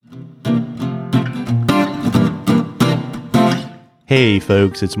Hey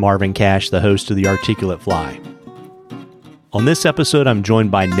folks, it's Marvin Cash, the host of The Articulate Fly. On this episode, I'm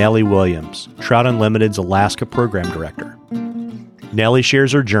joined by Nelli Williams, Trout Unlimited's Alaska Program Director. Nelli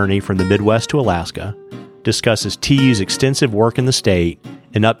shares her journey from the Midwest to Alaska, discusses TU's extensive work in the state,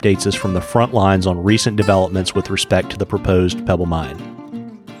 and updates us from the front lines on recent developments with respect to the proposed Pebble Mine.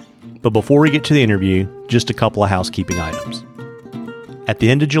 But before we get to the interview, just a couple of housekeeping items. At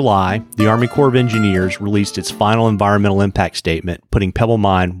the end of July, the Army Corps of Engineers released its final environmental impact statement, putting Pebble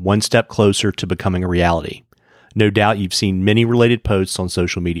Mine one step closer to becoming a reality. No doubt you've seen many related posts on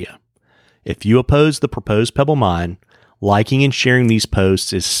social media. If you oppose the proposed Pebble Mine, liking and sharing these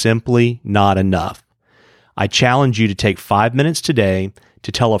posts is simply not enough. I challenge you to take 5 minutes today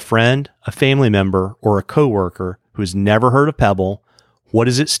to tell a friend, a family member, or a coworker who has never heard of Pebble what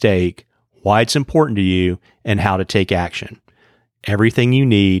is at stake, why it's important to you, and how to take action. Everything you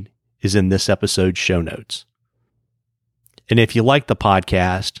need is in this episode's show notes. And if you like the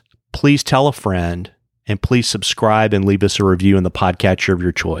podcast, please tell a friend and please subscribe and leave us a review in the podcatcher of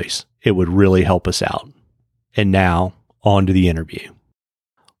your choice. It would really help us out. And now, on to the interview.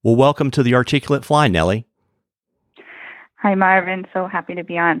 Well, welcome to The Articulate Fly, Nelli. Hi, Marvin. So happy to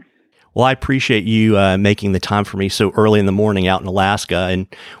be on. Well, I appreciate you making the time for me so early in the morning out in Alaska. And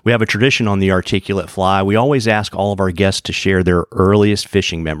we have a tradition on The Articulate Fly. We always ask all of our guests to share their earliest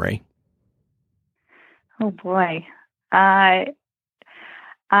fishing memory. Oh, boy. I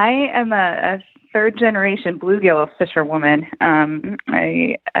am a third-generation bluegill fisherwoman.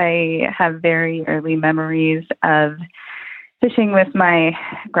 I have very early memories of fishing with my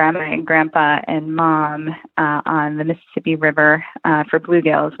grandma and grandpa and mom on the Mississippi River for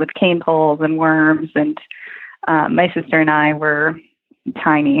bluegills with cane poles and worms. And my sister and I were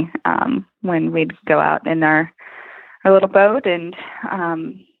tiny when we'd go out in our little boat and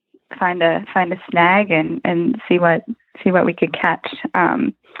find a snag and see what we could catch.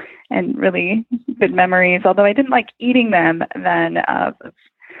 And really good memories, although I didn't like eating them then, of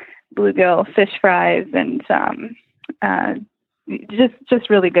bluegill fish fries and just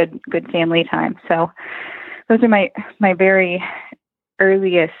really good family time. So those are my very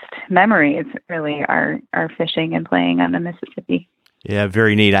earliest memories, really, are fishing and playing on the Mississippi. Yeah,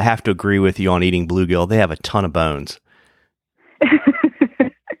 very neat. I have to agree with you on eating bluegill. They have a ton of bones.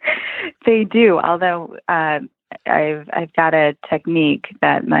 They do, although I've got a technique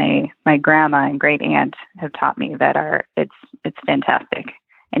that my grandma and great aunt have taught me that it's fantastic,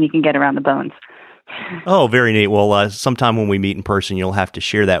 and you can get around the bones. Oh, very neat. Well, sometime when we meet in person, you'll have to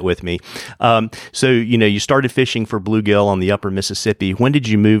share that with me. So, you started fishing for bluegill on the upper Mississippi. When did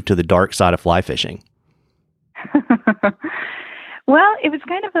you move to the dark side of fly fishing? Well, it was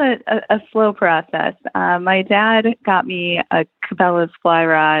kind of a slow process. My dad got me a Cabela's fly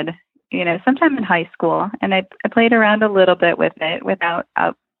rod, sometime in high school, and I played around a little bit with it without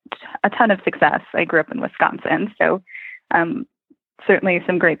a ton of success. I grew up in Wisconsin, so certainly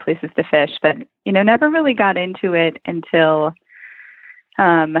some great places to fish, but never really got into it until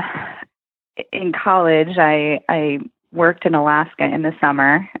in college. I worked in Alaska in the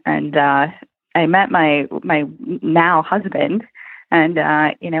summer, and I met my now husband, and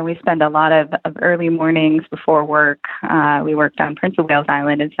we spent a lot of early mornings before work. We worked on Prince of Wales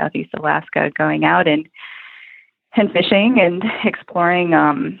Island in Southeast Alaska, going out and fishing and exploring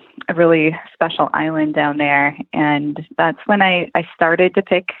a really special island down there. And that's when I started to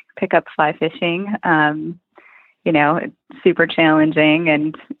pick up fly fishing. It's super challenging,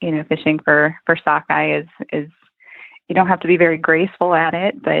 and fishing for sockeye is you don't have to be very graceful at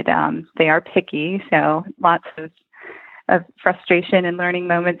it, but they are picky, so lots of frustration and learning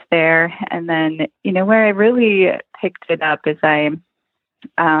moments there. And then where I really picked it up is I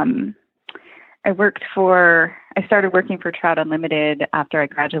started working for Trout Unlimited after I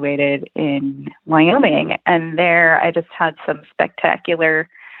graduated in Wyoming, and there I just had some spectacular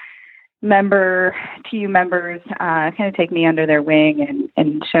TU members kind of take me under their wing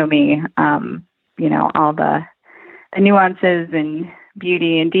and show me, all the nuances and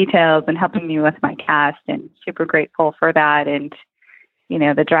beauty and details, and helping me with my cast, and super grateful for that. And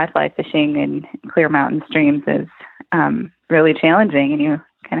the dry fly fishing in clear mountain streams is really challenging, and you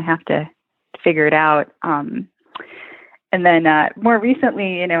kind of have to figure it out. And then more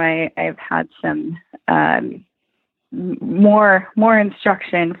recently, I've had some more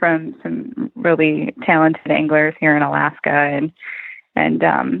instruction from some really talented anglers here in Alaska, and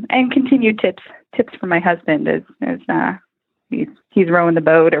continued tips from my husband as he's rowing the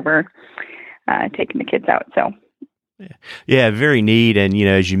boat, or we're taking the kids out. So Yeah, very neat. And,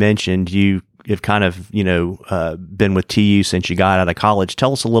 as you mentioned, you have kind of, been with TU since you got out of college.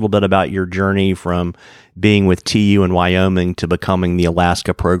 Tell us a little bit about your journey from being with TU in Wyoming to becoming the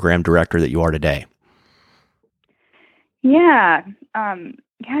Alaska program director that you are today. Yeah.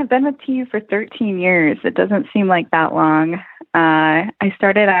 I've been with TU for 13 years. It doesn't seem like that long. I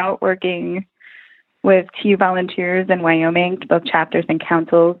started out working with TU volunteers in Wyoming, both chapters and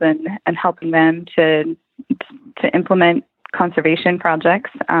councils, and helping them to implement conservation projects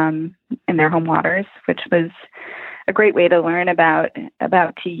in their home waters, which was a great way to learn about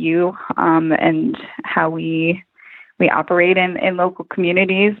TU and how we operate in local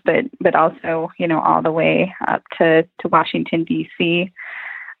communities, but also, all the way up to Washington, D.C.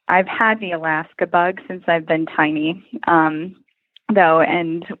 I've had the Alaska bug since I've been tiny, though,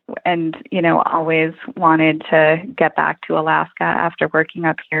 and always wanted to get back to Alaska after working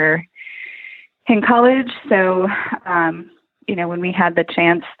up here in college. So, when we had the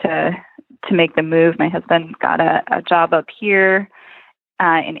chance to make the move, my husband got a job up here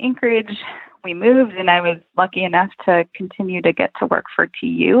in Anchorage. We moved, and I was lucky enough to continue to get to work for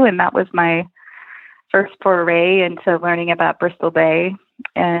TU, and that was my first foray into learning about Bristol Bay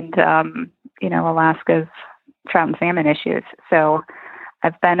and Alaska's trout and salmon issues. So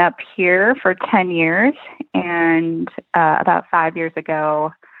I've been up here for 10 years, and about 5 years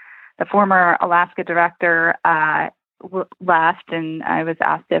ago, the former Alaska director left, and I was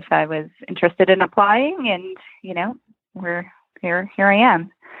asked if I was interested in applying, and we're here I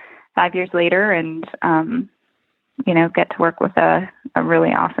am 5 years later, and get to work with a really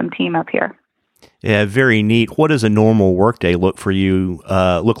awesome team up here. Yeah, very neat. What does a normal workday look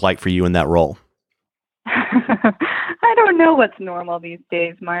like for you in that role? I don't know what's normal these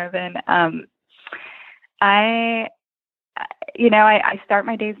days, Marvin. I start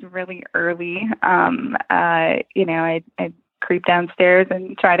my days really early. I creep downstairs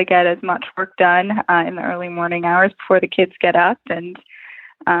and try to get as much work done in the early morning hours before the kids get up, and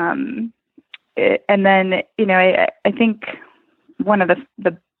then I think one of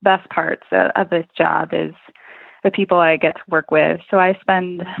the best parts of this job is the people I get to work with. So I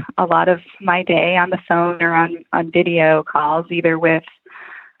spend a lot of my day on the phone or on video calls, either with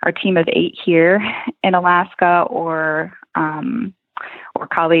our team of 8 here in Alaska or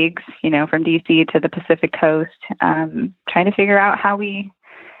colleagues, from DC to the Pacific Coast, trying to figure out how we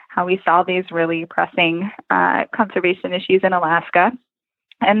solve these really pressing conservation issues in Alaska.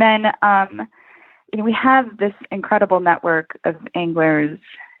 And then we have this incredible network of anglers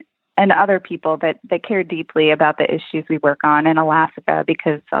and other people that care deeply about the issues we work on in Alaska,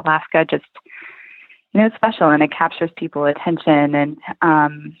 because Alaska just, it's special and it captures people's attention. And,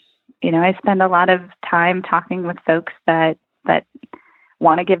 I spend a lot of time talking with folks that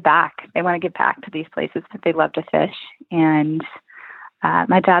want to give back. They want to give back to these places that they love to fish. And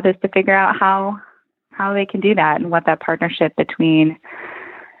my job is to figure out how they can do that and what that partnership between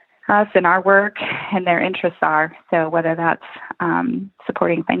us and our work and their interests are. So whether that's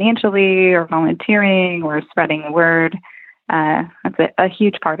supporting financially or volunteering or spreading the word, that's a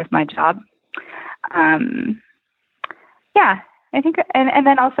huge part of my job. I think, and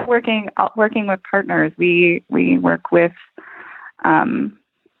then also working with partners. We work with,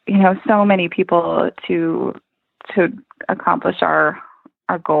 so many people to accomplish our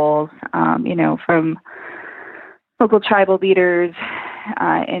goals, from local tribal leaders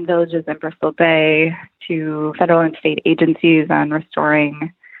in villages in Bristol Bay to federal and state agencies on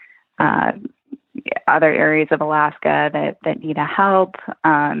restoring other areas of Alaska that need a help,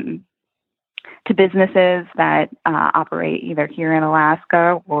 to businesses that operate either here in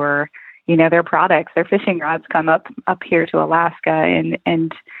Alaska or, their products, their fishing rods come up here to Alaska, and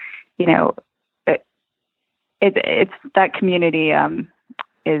it's that community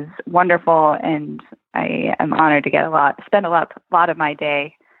is wonderful, and I am honored to spend a lot of my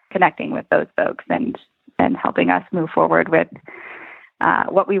day connecting with those folks and helping us move forward with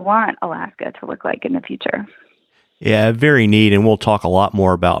what we want Alaska to look like in the future. Yeah, very neat. And we'll talk a lot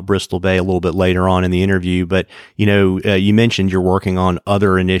more about Bristol Bay a little bit later on in the interview. But, you mentioned you're working on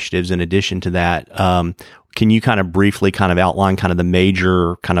other initiatives in addition to that. Can you kind of briefly outline kind of the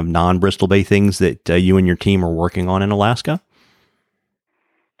major kind of non-Bristol Bay things that you and your team are working on in Alaska?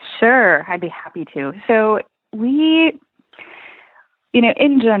 Sure, I'd be happy to. So we,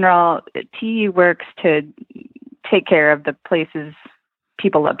 in general, TU works to take care of the places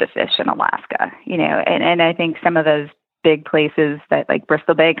people love to fish in Alaska, and I think some of those big places that like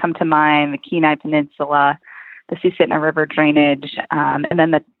Bristol Bay come to mind, the Kenai Peninsula, the Susitna River drainage, and then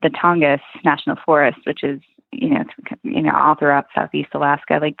the Tongass National Forest, which is, all throughout Southeast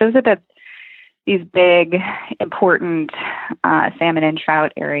Alaska. Like those are these big, important salmon and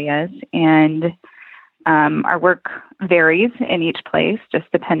trout areas. And our work varies in each place,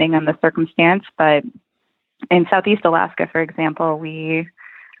 just depending on the circumstance. But in Southeast Alaska, for example, we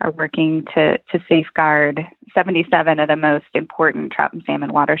are working to safeguard 77 of the most important trout and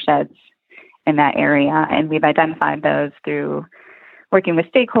salmon watersheds in that area. And we've identified those through working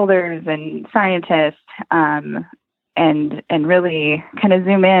with stakeholders and scientists, and really kind of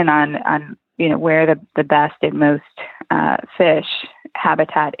zoom in on where the best and most fish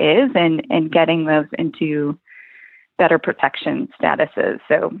habitat is, and getting those into better protection statuses,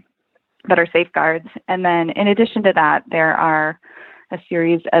 so better safeguards. And then in addition to that, there are a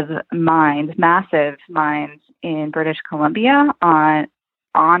series of mines, massive mines in British Columbia on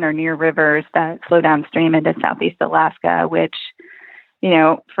or near rivers that flow downstream into Southeast Alaska, which,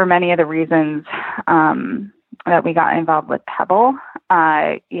 for many of the reasons that we got involved with Pebble,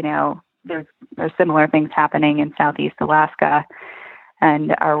 there's similar things happening in Southeast Alaska,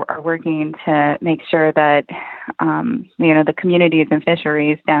 and are working to make sure that, the communities and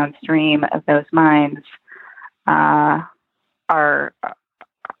fisheries downstream of those mines are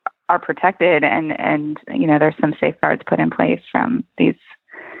protected, and there's some safeguards put in place from these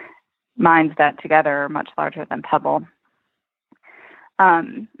mines that together are much larger than Pebble.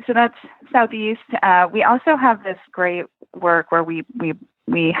 So that's Southeast. We also have this great work where we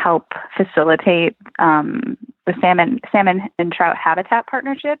help facilitate the salmon and trout habitat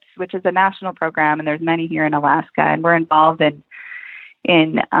partnerships, which is a national program, and there's many here in Alaska. And we're involved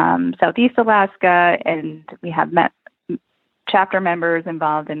in Southeast Alaska, and we have chapter members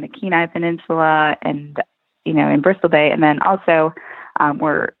involved in the Kenai Peninsula and in Bristol Bay, and then also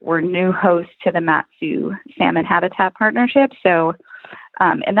we're new hosts to the Matsu Salmon Habitat Partnership. So,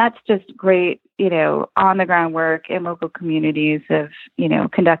 and that's just great, on the ground work in local communities of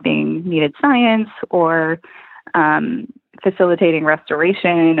conducting needed science or facilitating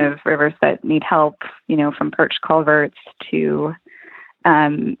restoration of rivers that need help, from perch culverts to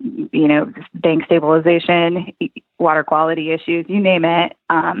bank stabilization, water quality issues, you name it,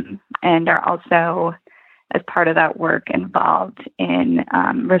 and are also, as part of that work, involved in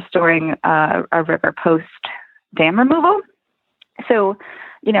restoring a river post dam removal. So,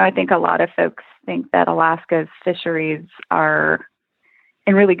 I think a lot of folks think that Alaska's fisheries are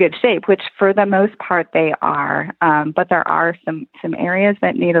in really good shape, which for the most part they are, but there are some areas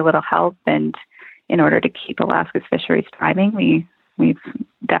that need a little help, and in order to keep Alaska's fisheries thriving, we've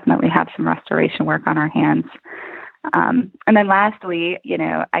definitely have some restoration work on our hands. And then lastly,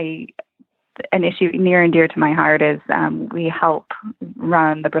 an issue near and dear to my heart is we help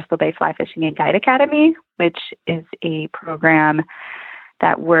run the Bristol Bay Fly Fishing and Guide Academy, which is a program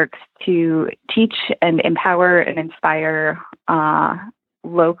that works to teach and empower and inspire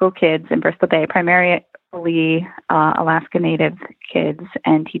local kids in Bristol Bay, primarily Alaska Native kids,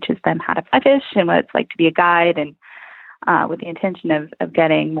 and teaches them how to fly fish and what it's like to be a guide, and with the intention of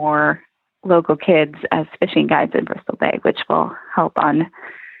getting more local kids as fishing guides in Bristol Bay, which will help on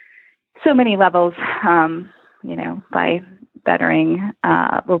so many levels, by bettering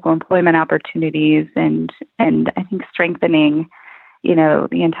local employment opportunities and I think strengthening,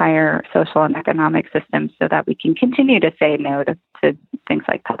 the entire social and economic system so that we can continue to say no to things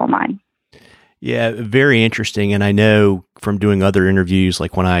like Pebble Mine. Yeah, very interesting. And I know from doing other interviews,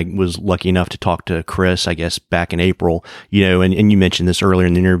 like when I was lucky enough to talk to Chris, I guess back in April, and you mentioned this earlier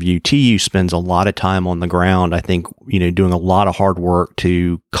in the interview, TU spends a lot of time on the ground, I think, doing a lot of hard work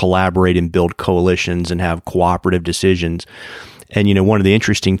to collaborate and build coalitions and have cooperative decisions. And, one of the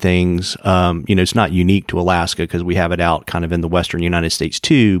interesting things, it's not unique to Alaska because we have it out kind of in the Western United States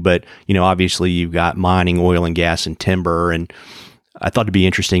too, but, obviously you've got mining, oil and gas and timber. And I thought it'd be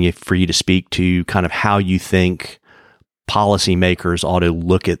interesting for you to speak to kind of how you think policymakers ought to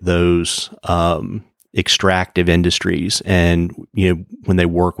look at those extractive industries and, when they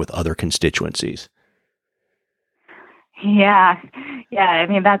work with other constituencies. Yeah. I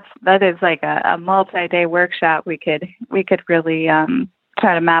mean, that is like a multi-day workshop. We could really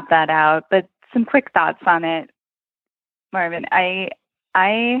try to map that out. But some quick thoughts on it, Marvin. I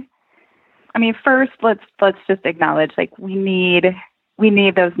mean, first, let's just acknowledge, like, we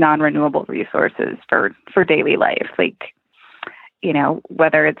need those non-renewable resources for daily life. Like,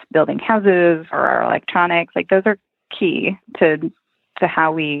 whether it's building houses or our electronics, like those are key to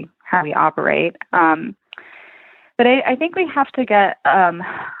how we operate. But I think we have to get a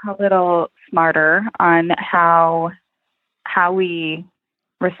little smarter on how we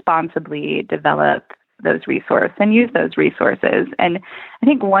responsibly develop those resources and use those resources. And I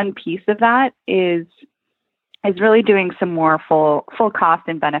think one piece of that is really doing some more full cost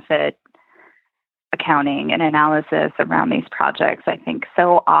and benefit accounting and analysis around these projects. I think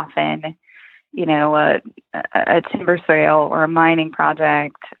so often, a timber sale or a mining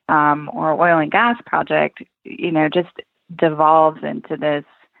project or oil and gas project, just devolves into this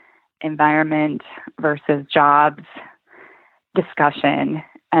environment versus jobs discussion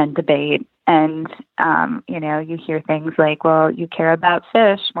and debate. And, you hear things like, well, you care about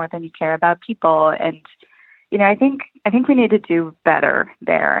fish more than you care about people. And, I think we need to do better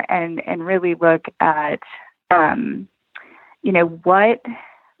there and really look at,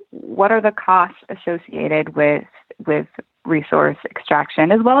 what are the costs associated with resource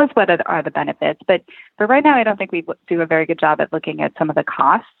extraction, as well as what are the benefits. But right now, I don't think we do a very good job at looking at some of the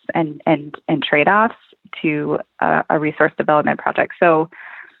costs and trade-offs to a resource development project. So,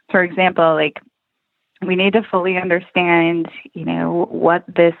 for example, we need to fully understand, what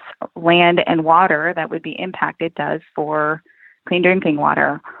this land and water that would be impacted does for clean drinking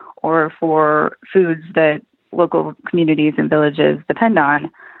water or for foods that local communities and villages depend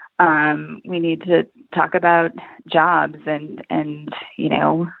on. We need to talk about jobs and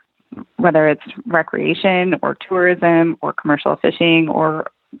whether it's recreation or tourism or commercial fishing or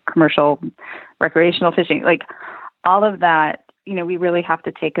commercial recreational fishing, all of that. We really have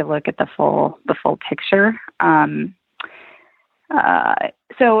to take a look at the full picture.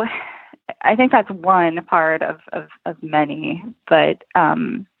 So I think that's one part of many, but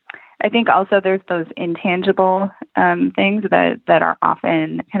I think also there's those intangible things that are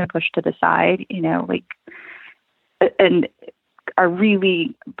often kind of pushed to the side, and are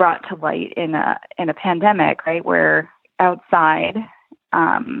really brought to light in a pandemic, right? Where outside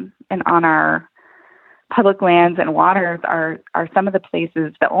and on our public lands and waters are some of the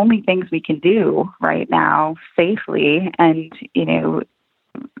places, the only things we can do right now safely. And,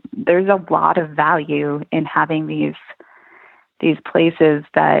 there's a lot of value in having these places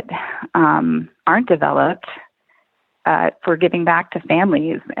that aren't developed for giving back to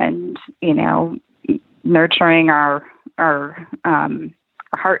families and, nurturing our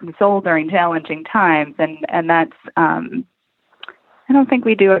heart and soul during challenging times. And that's, I don't think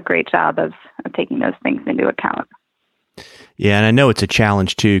we do a great job of taking those things into account. Yeah, and I know it's a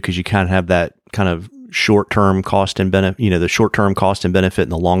challenge too, because you kind of have that kind of short-term cost and benefit, the short-term cost and benefit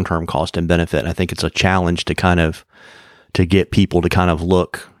and the long-term cost and benefit. And I think it's a challenge to get people to kind of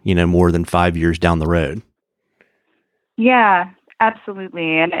look, more than 5 years down the road. Yeah,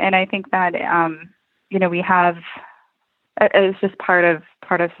 absolutely. And I think that, we have, it's just part of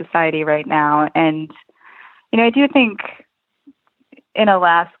society right now. And, I do think in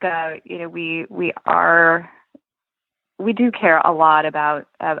Alaska, we do care a lot about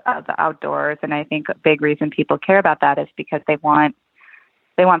the outdoors. And I think a big reason people care about that is because they want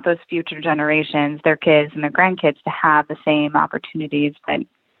those future generations, their kids and their grandkids, to have the same opportunities that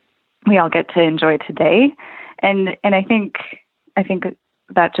we all get to enjoy today. And I think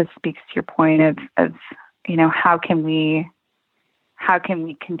that just speaks to your point of how can we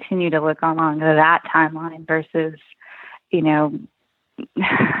continue to look along that timeline versus,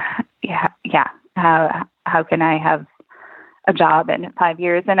 how can I have a job in 5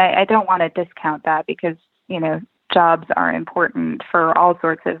 years? And I don't want to discount that because, jobs are important for all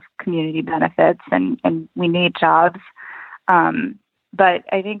sorts of community benefits and we need jobs. But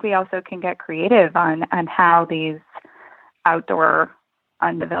I think we also can get creative on how these outdoor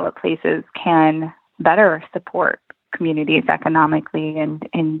undeveloped places can better support communities economically.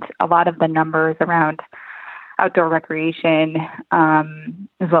 And a lot of the numbers around outdoor recreation,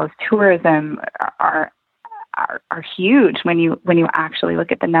 as well as tourism are huge when you actually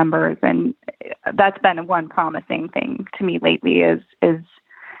look at the numbers. And that's been one promising thing to me lately is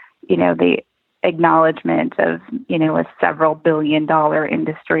the acknowledgement of, a several $billion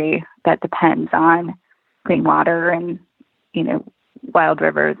industry that depends on clean water and, wild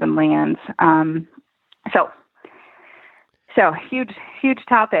rivers and lands. So huge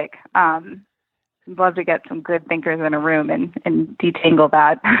topic. I'd love to get some good thinkers in a room and detangle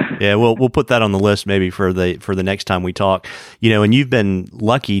that. Yeah, we'll put that on the list maybe for the next time we talk. And you've been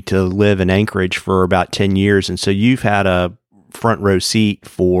lucky to live in Anchorage for about 10 years. And so you've had a front row seat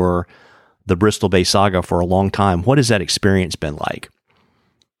for the Bristol Bay Saga for a long time. What has that experience been like?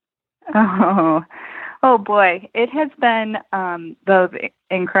 Oh boy. It has been both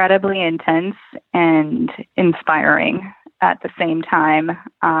incredibly intense and inspiring at the same time.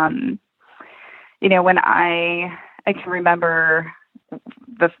 When I can remember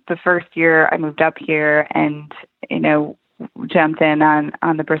the first year I moved up here and, jumped in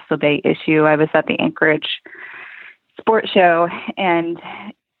on the Bristol Bay issue. I was at the Anchorage Sports Show and,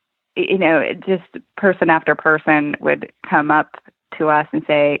 just person after person would come up to us and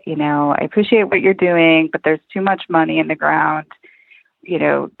say, I appreciate what you're doing, but there's too much money in the ground.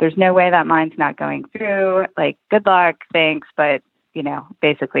 There's no way that mine's not going through. Like, good luck, thanks, but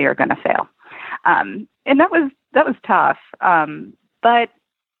basically you're going to fail. And that was tough. But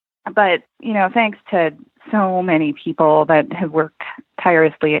thanks to so many people that have worked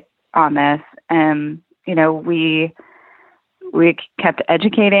tirelessly on this, we kept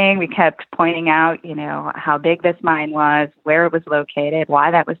educating, we kept pointing out, how big this mine was, where it was located,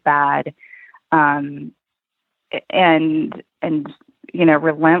 why that was bad, and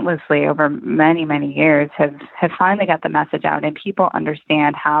relentlessly over many, many years have finally got the message out, and people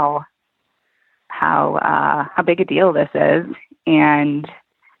understand how big a deal this is, and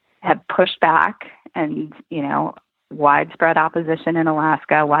have pushed back, and widespread opposition in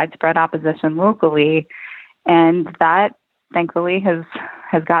Alaska, widespread opposition locally, and that thankfully has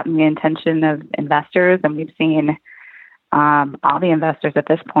gotten the attention of investors, and we've seen all the investors at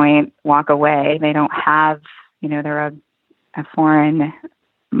this point walk away. They don't have, they're a foreign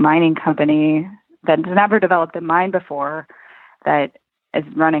mining company that's never developed a mine before that is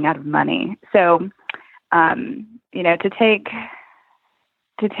running out of money. So, to take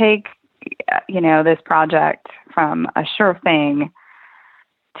this project from a sure thing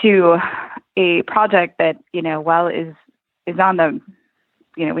to a project that, while is on the,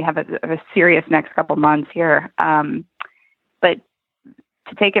 we have a serious next couple months here. But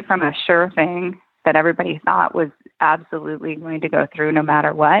to take it from a sure thing that everybody thought was absolutely going to go through no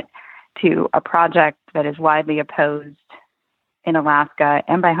matter what, to a project that is widely opposed in Alaska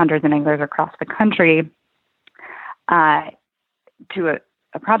and by hunters and anglers across the country, to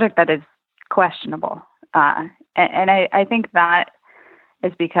a project that is questionable. And I think that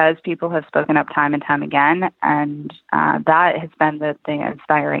is because people have spoken up time and time again, and that has been the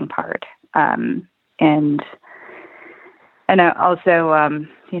inspiring part. And also,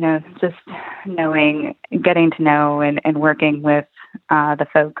 just getting to know and working with the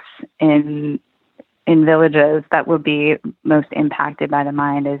folks in villages that will be most impacted by the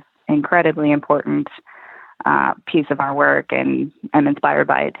mine is incredibly important piece of our work, and I'm inspired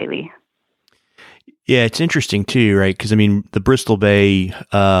by it daily. Yeah, it's interesting too, right? Because the Bristol Bay,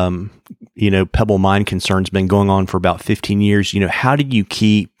 Pebble Mine concern's been going on for about 15 years. How do you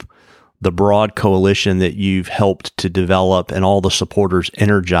keep the broad coalition that you've helped to develop and all the supporters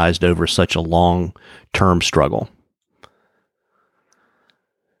energized over such a long-term struggle?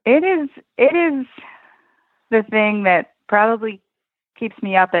 It is the thing that probably keeps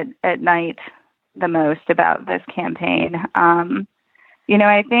me up at night the most about this campaign.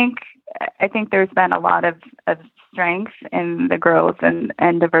 I think there's been a lot of strength in the growth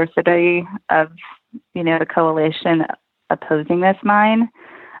and diversity of, the coalition opposing this mine.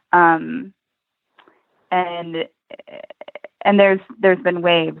 And there's been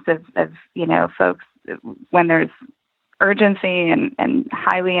waves of folks when there's urgency and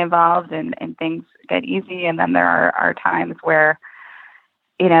highly involved and things get easy. And then there are times where,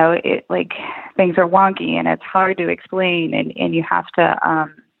 things are wonky and it's hard to explain, and you have to,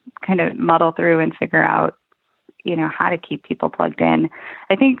 kind of muddle through and figure out, how to keep people plugged in.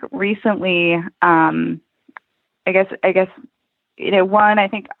 I think recently, I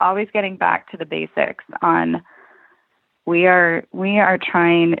think always getting back to the basics on, we are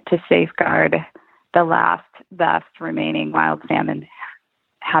trying to safeguard the last best remaining wild salmon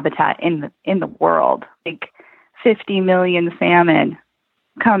habitat in the world. 50 million salmon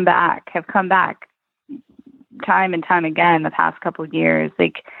have come back time and time again the past couple of years.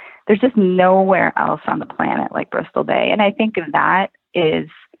 There's just nowhere else on the planet like Bristol Bay. And I think that is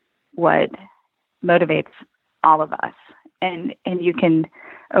what motivates all of us. And you can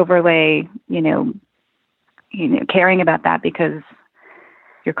overlay, caring about that because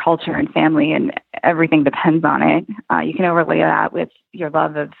your culture and family and everything depends on it. You can overlay that with your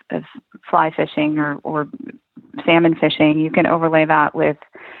love of fly fishing or salmon fishing. You can overlay that with,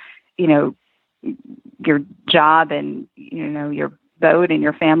 your job and, your boat and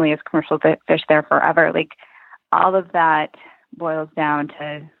your family has commercial fish there forever. All of that boils down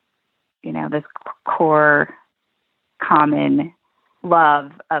to, this core common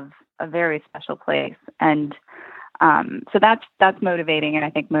love of a very special place. And so that's motivating, and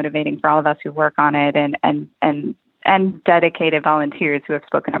I think motivating for all of us who work on it, and dedicated volunteers who have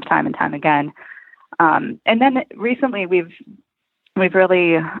spoken up time and time again. And then recently we've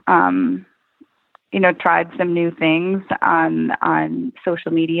really tried some new things on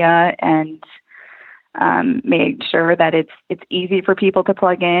social media and made sure that it's easy for people to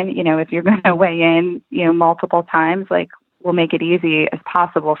plug in. If you're going to weigh in, multiple times, we'll make it easy as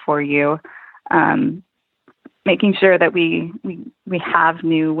possible for you. making sure that we have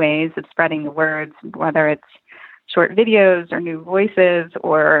new ways of spreading the words, whether it's short videos or new voices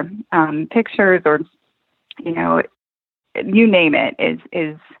or pictures or, you name it,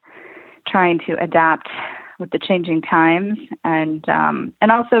 is trying to adapt with the changing times and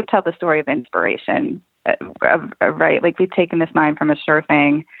also tell the story of inspiration, right? Like, we've taken this mind from a sure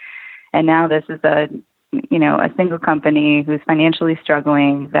thing, and now this is a single company who's financially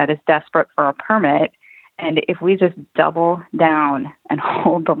struggling that is desperate for a permit. And if we just double down and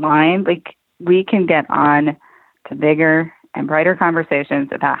hold the line, like, we can get on to bigger and brighter conversations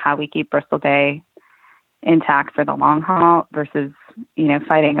about how we keep Bristol Bay intact for the long haul versus,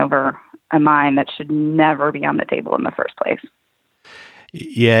 fighting over a mine that should never be on the table in the first place.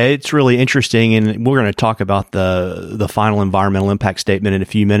 Yeah, it's really interesting, and we're going to talk about the final environmental impact statement in a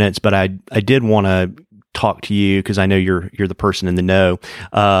few minutes. But I did want to talk to you because I know you're the person in the know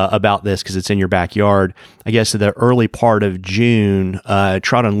about this because it's in your backyard. I guess the early part of June,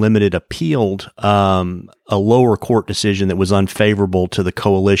 Trout Unlimited appealed a lower court decision that was unfavorable to the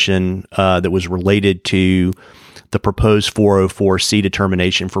coalition that was related to the proposed 404C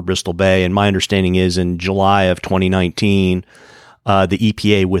determination for Bristol Bay. And my understanding is in July of 2019, the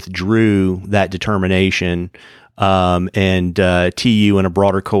EPA withdrew that determination, and TU and a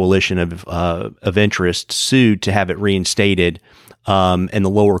broader coalition of interests sued to have it reinstated, and the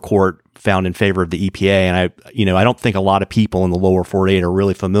lower court found in favor of the EPA. And I don't think a lot of people in the lower 48 are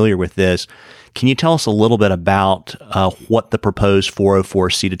really familiar with this. Can you tell us a little bit about what the proposed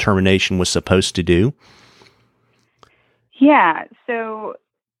 404C determination was supposed to do? Yeah, so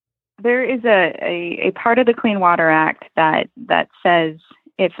there is a part of the Clean Water Act that says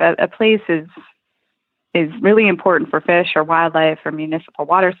if a place is really important for fish or wildlife or municipal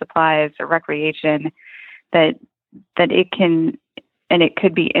water supplies or recreation, that it can, and it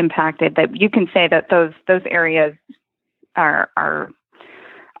could be impacted, that you can say that those areas are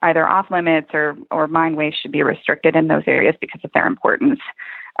either off limits or mine waste should be restricted in those areas because of their importance.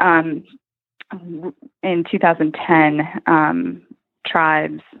 In 2010,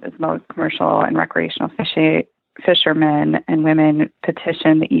 tribes, as well as commercial and recreational fishermen and women,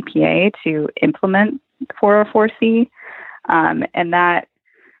 petitioned the EPA to implement 404C, and that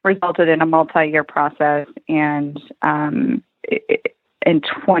resulted in a multi-year process. And in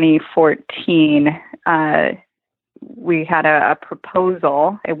 2014, we had a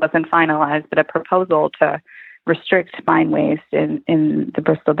proposal. It wasn't finalized, but a proposal to restrict mine waste in the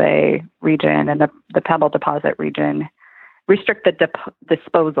Bristol Bay region and the Pebble Deposit region, restrict the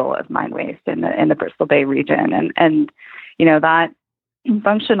disposal of mine waste in the Bristol Bay region. And that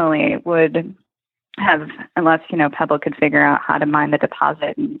functionally would have, unless, Pebble could figure out how to mine the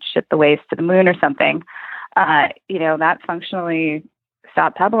deposit and ship the waste to the moon or something, that functionally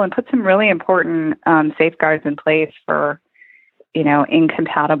stopped Pebble and put some really important safeguards in place for,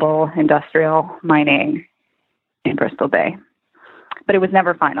 incompatible industrial mining in Bristol Bay. But it was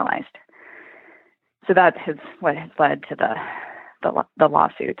never finalized. So that is what has led to the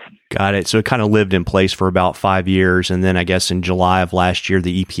lawsuits. Got it. So it kind of lived in place for about 5 years. And then I guess in July of last year,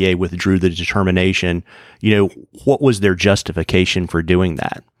 the EPA withdrew the determination. What was their justification for doing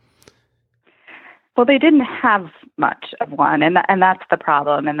that? Well, they didn't have much of one. And that's the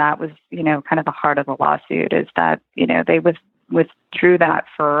problem. And that was, kind of the heart of the lawsuit, is that, they withdrew that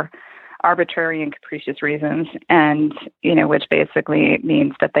for arbitrary and capricious reasons. And, which basically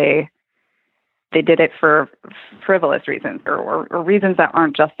means that they did it for frivolous reasons or reasons that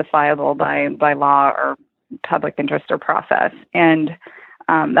aren't justifiable by law or public interest or process. And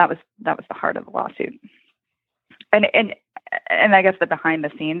that was the heart of the lawsuit. And I guess the behind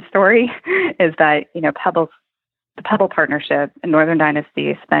the scenes story is that, the Pebble Partnership and Northern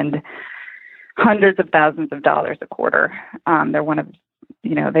Dynasty spend hundreds of thousands of dollars a quarter. They're one of,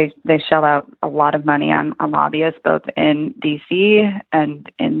 they shell out a lot of money on lobbyists, both in DC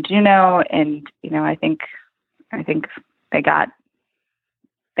and in Juneau. And, I think they got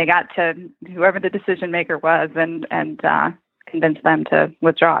to whoever the decision maker was and convinced them to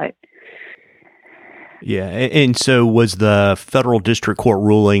withdraw it. Yeah. And so was the federal district court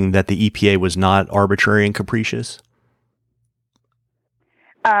ruling that the EPA was not arbitrary and capricious?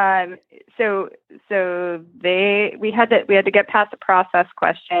 So we had to get past the process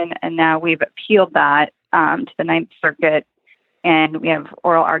question, and now we've appealed that to the Ninth Circuit, and we have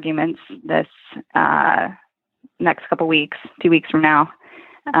oral arguments this next couple weeks, 2 weeks from now,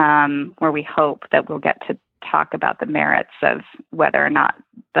 where we hope that we'll get to talk about the merits of whether or not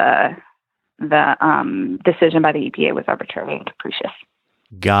the decision by the EPA was arbitrary and capricious.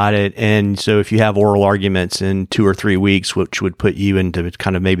 Got it. And so if you have oral arguments in 2 or 3 weeks, which would put you into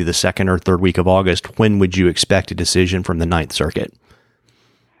kind of maybe the second or third week of August, when would you expect a decision from the Ninth Circuit?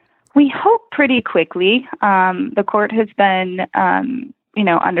 We hope pretty quickly. The court has been,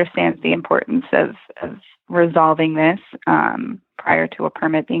 understands the importance of resolving this prior to a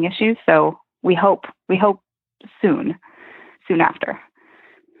permit being issued. So we hope soon after.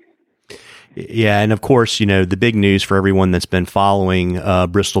 Yeah, and of course, the big news for everyone that's been following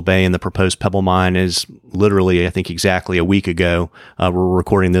Bristol Bay and the proposed Pebble Mine is literally, I think, exactly a week ago. We're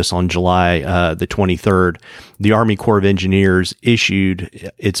recording this on July the 23rd. The Army Corps of Engineers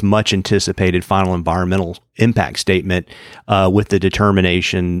issued its much anticipated final environmental impact statement with the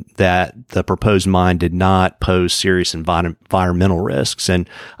determination that the proposed mine did not pose serious environmental risks. And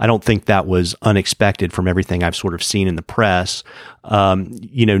I don't think that was unexpected from everything I've sort of seen in the press.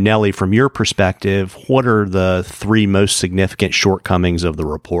 Nelli, from your perspective, what are the 3 most significant shortcomings of the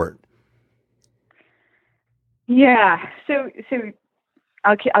report? Yeah, so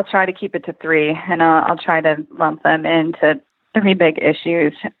I'll try to keep it to 3, and I'll try to lump them into 3 big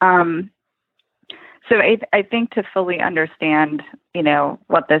issues. So I think to fully understand,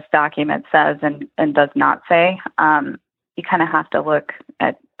 what this document says and does not say, you kind of have to look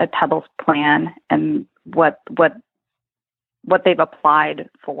at Pebble's plan and what they've applied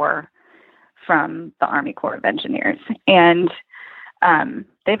for from the Army Corps of Engineers. And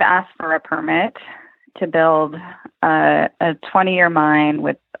they've asked for a permit to build a 20-year mine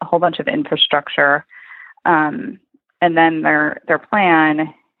with a whole bunch of infrastructure. And then their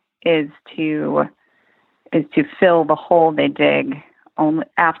plan is to fill the hole they dig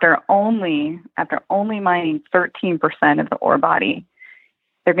after only mining 13% of the ore body.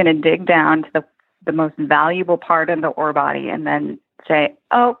 They're going to dig down to the most valuable part of the ore body and then say,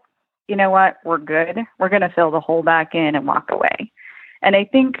 oh, you know what, we're good. We're going to fill the hole back in and walk away. And I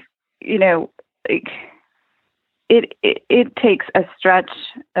think, it takes a stretch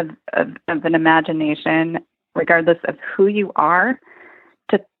of an imagination, regardless of who you are,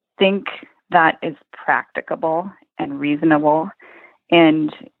 to think that is practicable and reasonable.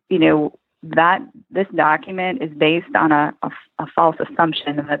 And, that this document is based on a false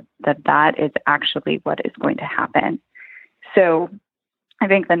assumption that is actually what is going to happen. So I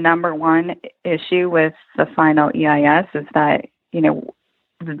think the number one issue with the final EIS is that,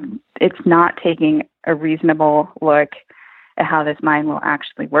 it's not taking a reasonable look at how this mine will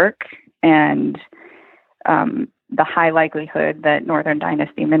actually work, and the high likelihood that Northern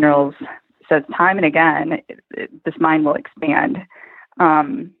Dynasty Minerals says time and again, this mine will expand.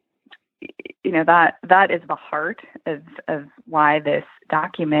 That is the heart of why this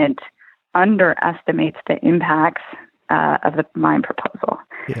document underestimates the impacts of the mine proposal.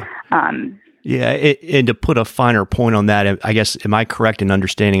 Yeah. And to put a finer point on that, I guess, am I correct in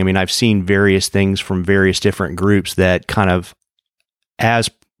understanding? I mean, I've seen various things from various different groups that kind of, as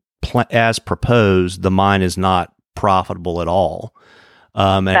proposed, the mine is not profitable at all.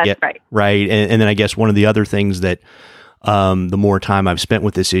 That's right. Right. And then I guess one of the other things that the more time I've spent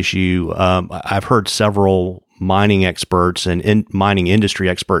with this issue, I've heard several mining experts and mining industry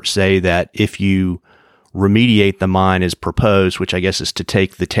experts say that if you remediate the mine as proposed, which I guess is to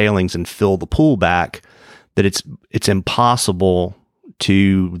take the tailings and fill the pool back, that it's impossible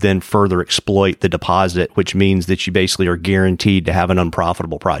to then further exploit the deposit, which means that you basically are guaranteed to have an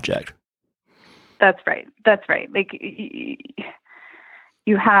unprofitable project. That's right. Like,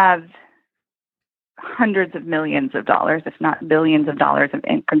 you have hundreds of millions of dollars, if not billions of dollars of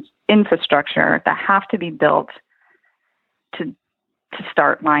infrastructure that have to be built to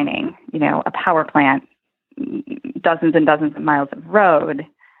start mining, a power plant, dozens and dozens of miles of road,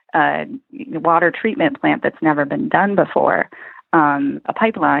 water treatment plant that's never been done before, a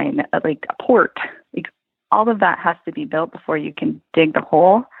pipeline, like a port. Like, all of that has to be built before you can dig the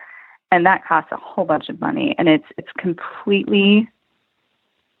hole, and that costs a whole bunch of money. And it's completely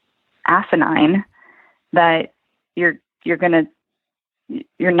asinine that you're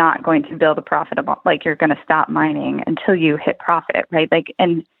not going to build a profitable, like, you're going to stop mining until you hit profit, right? Like,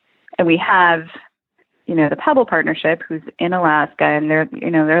 and we have, the Pebble Partnership, who's in Alaska, and they're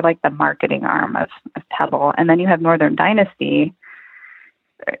like the marketing arm of Pebble. And then you have Northern Dynasty,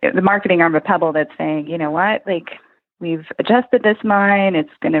 the marketing arm of Pebble, that's saying, you know what, like, we've adjusted this mine,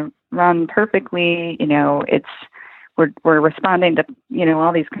 it's going to run perfectly, we're responding to,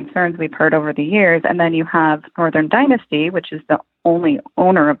 all these concerns we've heard over the years. And then you have Northern Dynasty, which is the only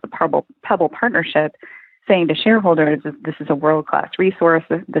owner of the Pebble Partnership, saying to shareholders, this is a world-class resource.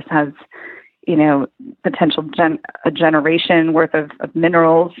 This has, potential a generation worth of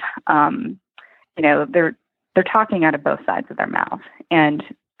minerals. They're they're talking out of both sides of their mouth. And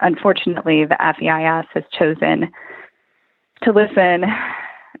unfortunately, the FEIS has chosen to listen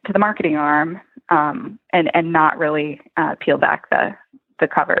to the marketing arm and not really peel back the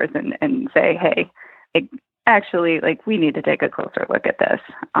covers and say, hey, actually, like, we need to take a closer look at this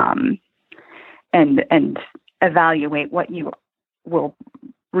and evaluate what you will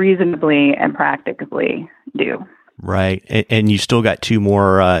reasonably and practicably do. Right. And you still got two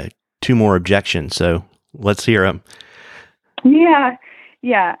more objections. So let's hear them. Yeah.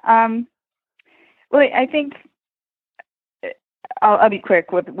 Well, I think I'll be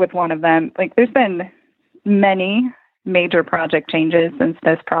quick with one of them. Like, there's been many major project changes since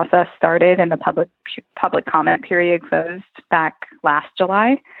this process started and the public comment period closed back last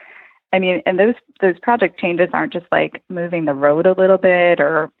July. I mean, and those project changes aren't just like moving the road a little bit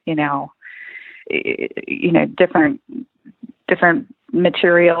or, different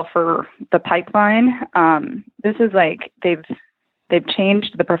material for the pipeline. This is like they've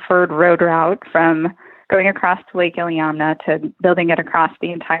changed the preferred road route from going across to Lake Iliamna to building it across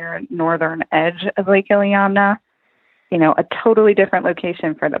the entire northern edge of Lake Iliamna. A totally different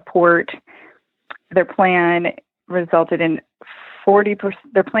location for the port. Their plan resulted in 40%.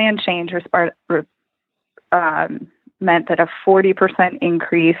 Their plan change meant that a 40%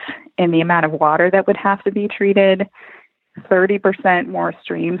 increase in the amount of water that would have to be treated. 30% more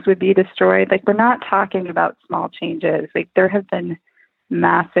streams would be destroyed. Like, we're not talking about small changes. Like, there have been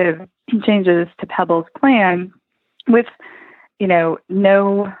massive changes to Pebble's plan with,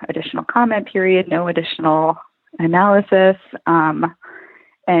 no additional comment period, no additional analysis. And,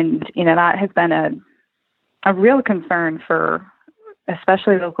 that has been a real concern for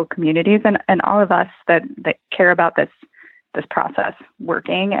especially local communities and all of us that care about this process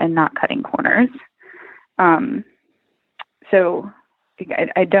working and not cutting corners. So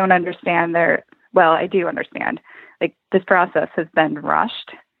I don't understand I do understand. Like, this process has been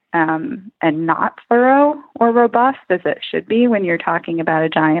rushed and not thorough or robust as it should be when you're talking about a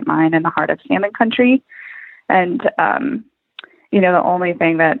giant mine in the heart of salmon country. And, the only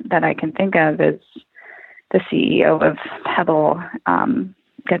thing that I can think of is the CEO of Pebble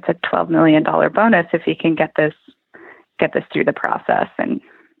gets a $12 million bonus if he can get this through the process and,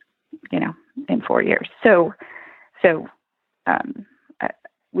 in 4 years. So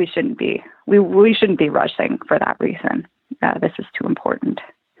we shouldn't be rushing for that reason. This is too important.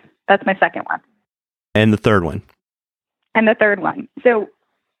 That's my second one. And the third one. So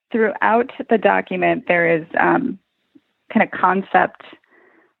throughout the document, there is kind of concept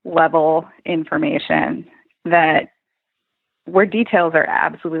level information where details are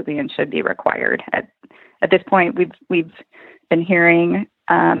absolutely and should be required. At this point, we've been hearing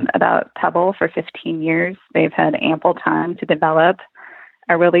about Pebble for 15 years. They've had ample time to develop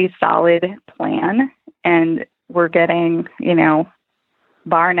a really solid plan, and we're getting,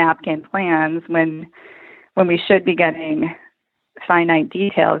 bar napkin plans when we should be getting finite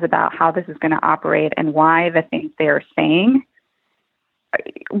details about how this is going to operate and why the things they are saying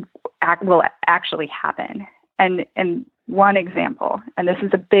will actually happen. And one example, and this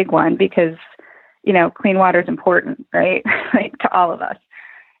is a big one because, clean water is important, right? Like, to all of us.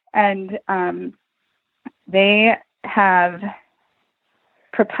 And they have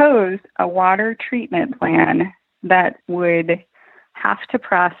proposed a water treatment plan that would have to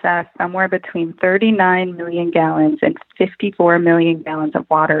process somewhere between 39 million gallons and 54 million gallons of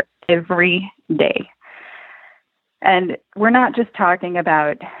water every day. And we're not just talking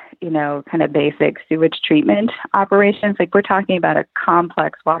about, kind of basic sewage treatment operations. Like, we're talking about a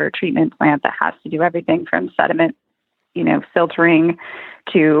complex water treatment plant that has to do everything from sediment, filtering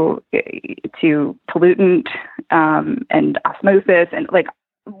to pollutant and osmosis and like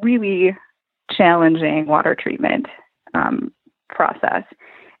really challenging water treatment process.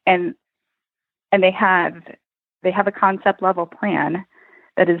 And they have a concept level plan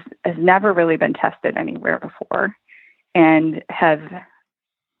that has never really been tested anywhere before and have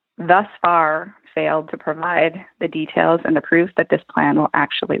thus far failed to provide the details and the proof that this plan will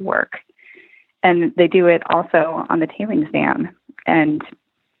actually work. And they do it also on the tailings dam. And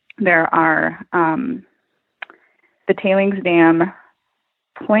there are the tailings dam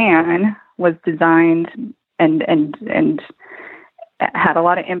plan was designed and had a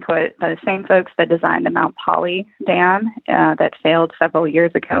lot of input by the same folks that designed the Mount Poly Dam that failed several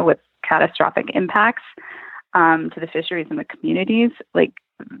years ago with catastrophic impacts to the fisheries and the communities. Like,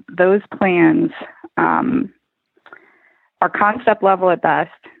 those plans are concept level at best.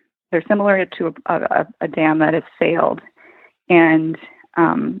 They're similar to a dam that has failed. And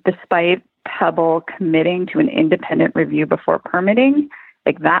despite Pebble committing to an independent review before permitting,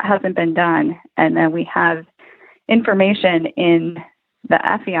 like, that hasn't been done. And then we have information in the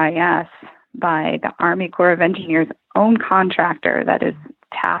FEIS by the Army Corps of Engineers' own contractor that is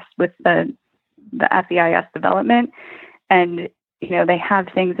tasked with the FEIS development. And, they have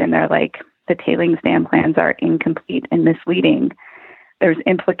things in there like the tailings dam plans are incomplete and misleading. There's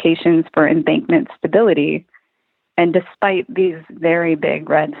implications for embankment stability. And despite these very big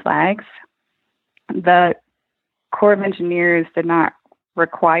red flags, the Corps of Engineers did not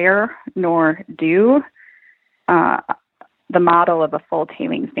require nor do the model of a full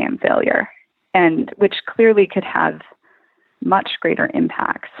tailings dam failure, and which clearly could have much greater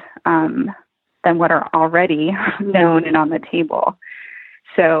impacts than what are already known and on the table.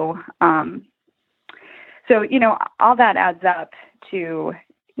 So, all that adds up to,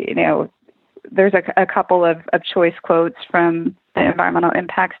 there's a couple of choice quotes from the environmental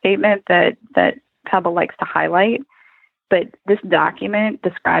impact statement that Pebble likes to highlight. But this document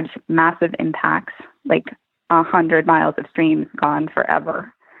describes massive impacts, like 100 miles of streams gone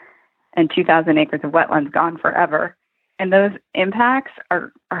forever and 2,000 acres of wetlands gone forever. And those impacts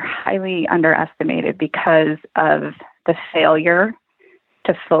are highly underestimated because of the failure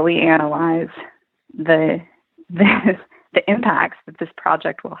to fully analyze the impacts that this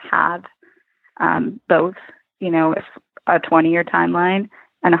project will have, both, a 20-year timeline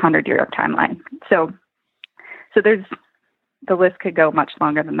and a 100-year timeline. So there's, the list could go much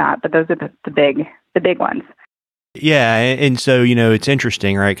longer than that, but those are the big ones. Yeah, and so it's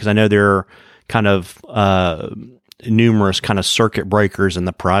interesting, right? Because I know there are kind of numerous kind of circuit breakers in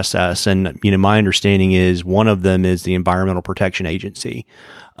the process, and my understanding is one of them is the Environmental Protection Agency,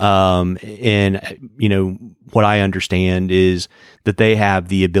 and what I understand is that they have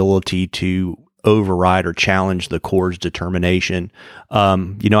the ability to override or challenge the Corps' determination. I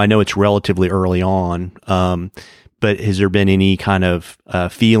know it's relatively early on, but has there been any kind of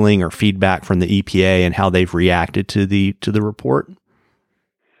feeling or feedback from the EPA and how they've reacted to the report?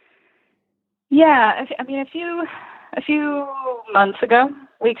 Yeah, a few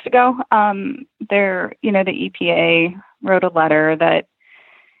weeks ago, the EPA wrote a letter that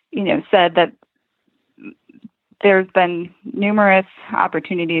said that there's been numerous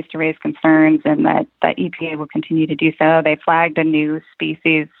opportunities to raise concerns, and that EPA will continue to do so. They flagged a new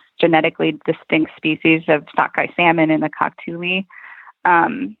species, genetically distinct species of sockeye salmon in the Koktuli.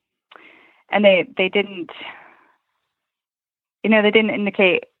 And they didn't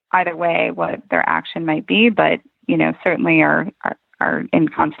indicate either way what their action might be, but, certainly are in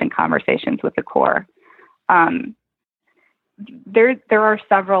constant conversations with the Corps. There are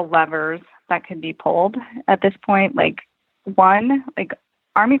several levers that could be pulled at this point.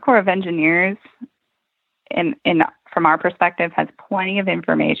 Army Corps of Engineers, from our perspective, has plenty of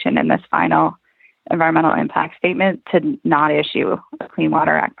information in this final environmental impact statement to not issue a Clean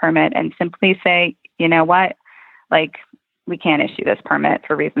Water Act permit and simply say, we can't issue this permit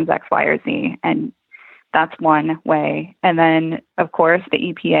for reasons X, Y, or Z. And that's one way. And then, of course, the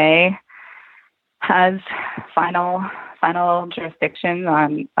EPA has final jurisdiction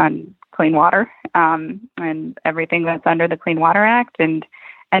on clean water, and everything that's under the Clean Water Act. And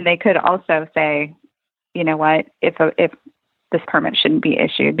they could also say, if this permit shouldn't be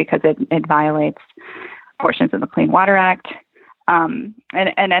issued because it violates portions of the Clean Water Act. And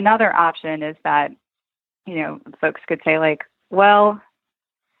another option is that, folks could say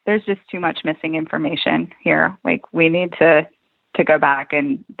there's just too much missing information here. We need to go back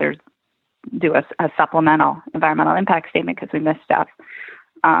and do a supplemental environmental impact statement because we missed stuff.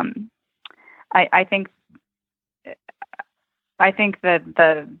 I think that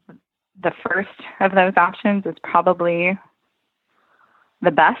the first of those options is probably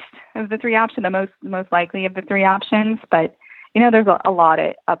the best of the three options, the most likely of the three options. But there's a lot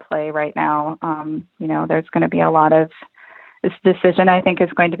at play right now. There's going to be a lot of this decision, I think,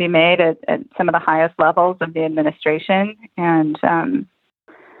 is going to be made at some of the highest levels of the administration, and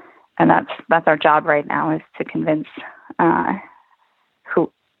that's our job right now, is to convince the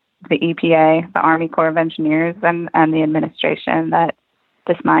EPA, the Army Corps of Engineers, and the administration that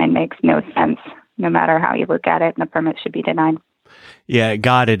this mine makes no sense, no matter how you look at it, and the permit should be denied. Yeah,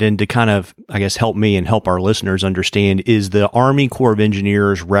 got it. And to kind of, I guess, help me and help our listeners understand, is the Army Corps of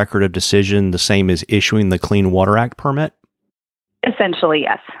Engineers record of decision the same as issuing the Clean Water Act permit? Essentially,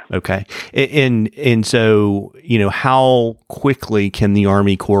 yes. Okay. And so, how quickly can the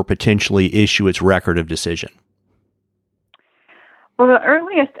Army Corps potentially issue its record of decision? Well, the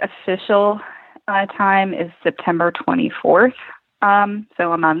earliest official time is September 24th,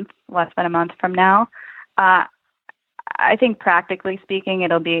 so less than a month from now. I think practically speaking,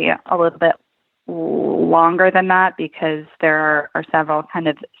 it'll be a little bit longer than that because there are several kind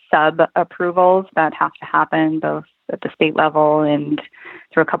of sub-approvals that have to happen both at the state level and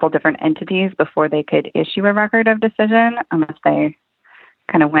through a couple different entities before they could issue a record of decision, unless they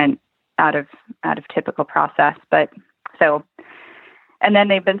kind of went out of typical process. And then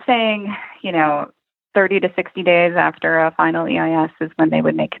they've been saying, 30 to 60 days after a final EIS is when they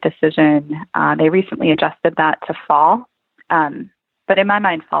would make a decision. They recently adjusted that to fall. But in my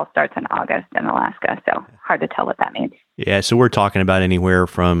mind, fall starts in August in Alaska, so hard to tell what that means. Yeah, so we're talking about anywhere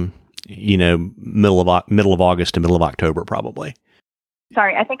from, middle of August to middle of October, probably.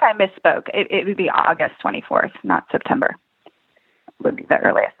 Sorry, I think I misspoke. It would be August 24th, not September. Would be the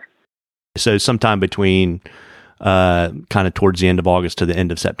earliest. So sometime between kind of towards the end of August to the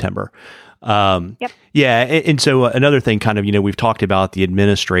end of September. Yep. Yeah, and so another thing, kind of, we've talked about the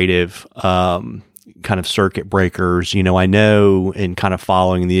administrative kind of circuit breakers. I know in kind of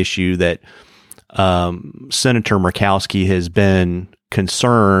following the issue that Senator Murkowski has been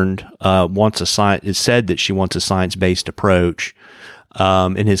concerned, is said that she wants a science-based approach,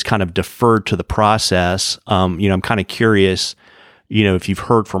 and has kind of deferred to the process. I'm kind of curious, if you've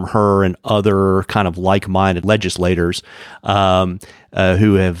heard from her and other kind of like-minded legislators who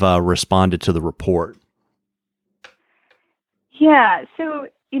have responded to the report. Yeah, so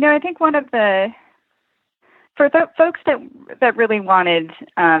I think one of for the folks that really wanted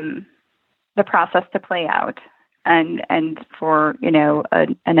the process to play out and for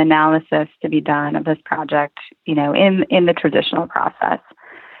an analysis to be done of this project, in the traditional process,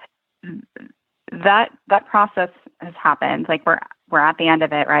 that process has happened. Like we're at the end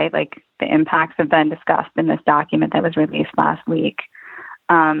of it, right? Like the impacts have been discussed in this document that was released last week.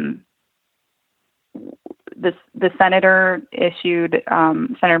 The Senator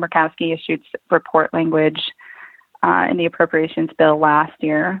Murkowski issued report language in the appropriations bill last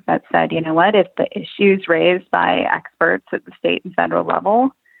year that said, if the issues raised by experts at the state and federal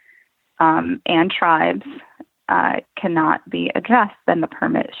level and tribes cannot be addressed, then the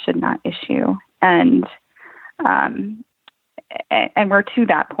permit should not issue. And we're to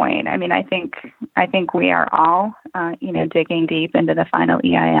that point. I mean, I think we are all, digging deep into the final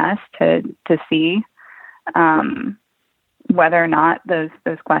EIS to see whether or not those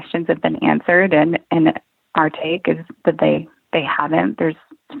questions have been answered. And our take is that they haven't. There's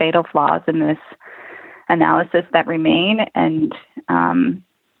fatal flaws in this analysis that remain, and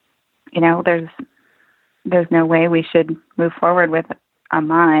there's no way we should move forward with a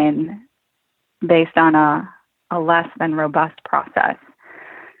mine based on a less than robust process.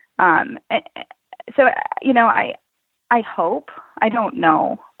 So, I hope, I don't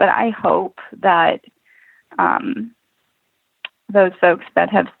know, but I hope that those folks that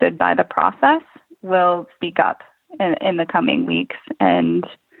have stood by the process will speak up in the coming weeks and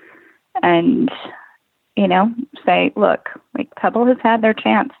say, look, like Pebble has had their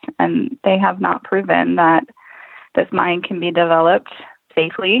chance and they have not proven that this mine can be developed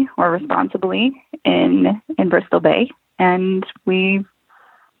safely or responsibly in Bristol Bay, and we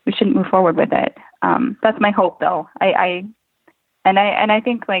shouldn't move forward with it. That's my hope, though. I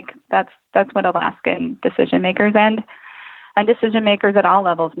think like that's what Alaskan decision makers and decision makers at all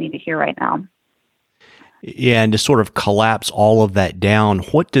levels need to hear right now. Yeah, and to sort of collapse all of that down,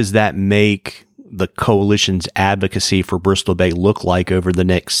 what does that make the coalition's advocacy for Bristol Bay look like over the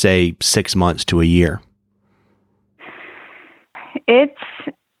next, say, 6 months to a year? It's,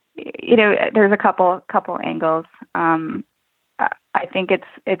 there's a couple angles. I think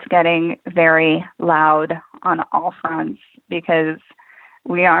it's getting very loud on all fronts because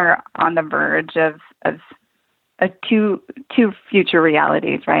we are on the verge of two future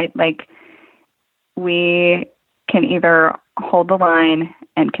realities, right? Like we can either hold the line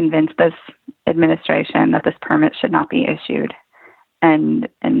and convince this administration that this permit should not be issued, and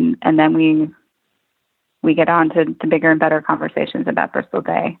then we get on to the bigger and better conversations about Bristol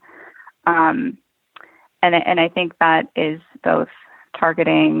Bay. And I think that is both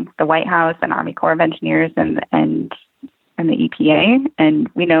targeting the White House and Army Corps of Engineers and the EPA. And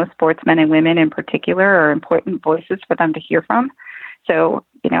we know sportsmen and women in particular are important voices for them to hear from. So,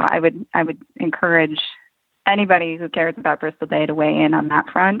 I would encourage anybody who cares about Bristol Bay to weigh in on that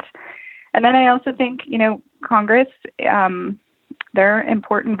front. And then I also think, Congress, they're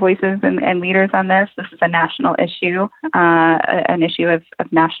important voices and leaders on this. This is a national issue, an issue of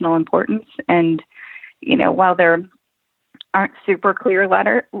national importance. And, while there aren't super clear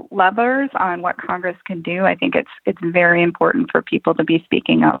levers on what Congress can do, I think it's very important for people to be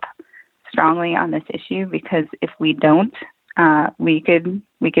speaking up strongly on this issue, because if we don't, we could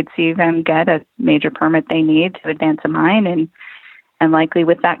see them get a major permit they need to advance a mine, and likely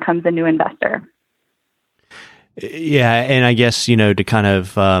with that comes a new investor. Yeah, and I guess, to kind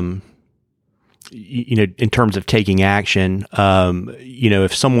of, in terms of taking action,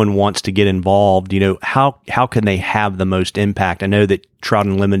 if someone wants to get involved, how can they have the most impact? I know that Trout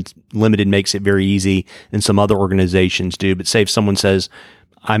Unlimited makes it very easy, and some other organizations do, but say if someone says,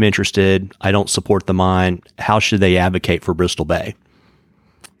 I'm interested, I don't support the mine, how should they advocate for Bristol Bay?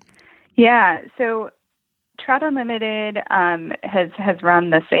 Yeah, so Trout Unlimited has run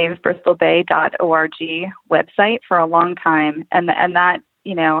the SaveBristolBay.org website for a long time, and that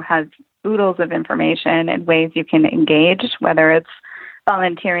has oodles of information and ways you can engage, whether it's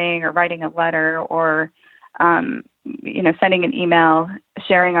volunteering or writing a letter or sending an email,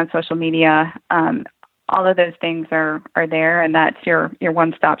 sharing on social media. All of those things are there, and that's your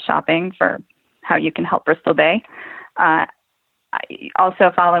one-stop shopping for how you can help Bristol Bay.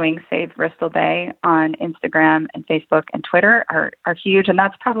 Also following Save Bristol Bay on Instagram and Facebook and Twitter are huge. And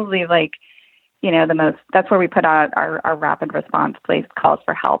that's probably that's where we put out our rapid response place calls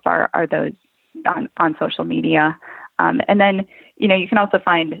for help are those on social media. And then, you can also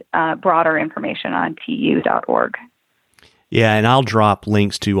find broader information on tu.org. Yeah, and I'll drop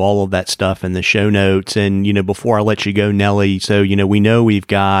links to all of that stuff in the show notes. And, before I let you go, Nelli, so, we know we've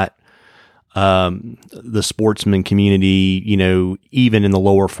got the sportsman community, even in the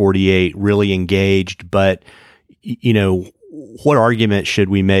lower 48, really engaged. But, what argument should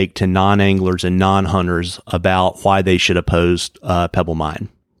we make to non-anglers and non-hunters about why they should oppose Pebble Mine?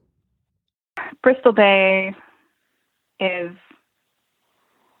 Bristol Bay is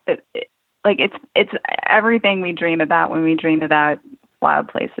it's everything we dream about when we dream about wild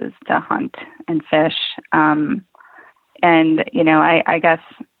places to hunt and fish. I guess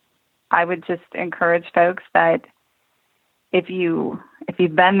I would just encourage folks that if you've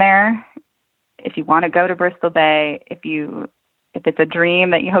been there, if you want to go to Bristol Bay, if it's a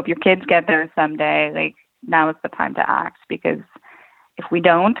dream that you hope your kids get there someday, now is the time to act, because if we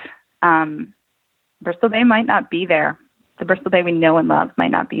don't, Bristol Bay might not be there. The Bristol Bay we know and love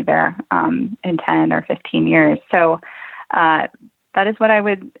might not be there in 10 or 15 years. So that is what I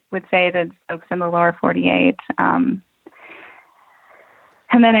would say to folks in the lower 48. And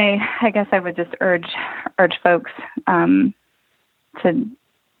then I guess I would just urge folks to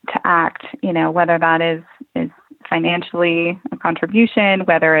act, whether that is financially a contribution,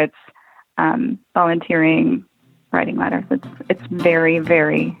 whether it's volunteering, writing letters. It's very,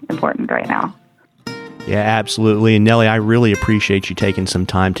 very important right now. Yeah, absolutely. And Nelli, I really appreciate you taking some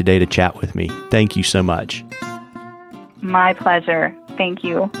time today to chat with me. Thank you so much. My pleasure. Thank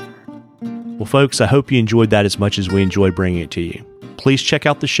you. Well, folks, I hope you enjoyed that as much as we enjoyed bringing it to you. Please check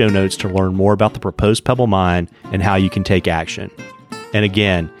out the show notes to learn more about the proposed Pebble Mine and how you can take action. And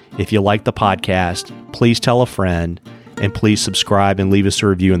again, if you like the podcast, please tell a friend, and please subscribe and leave us a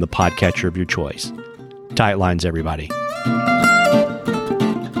review in the podcatcher of your choice. Tight lines, everybody.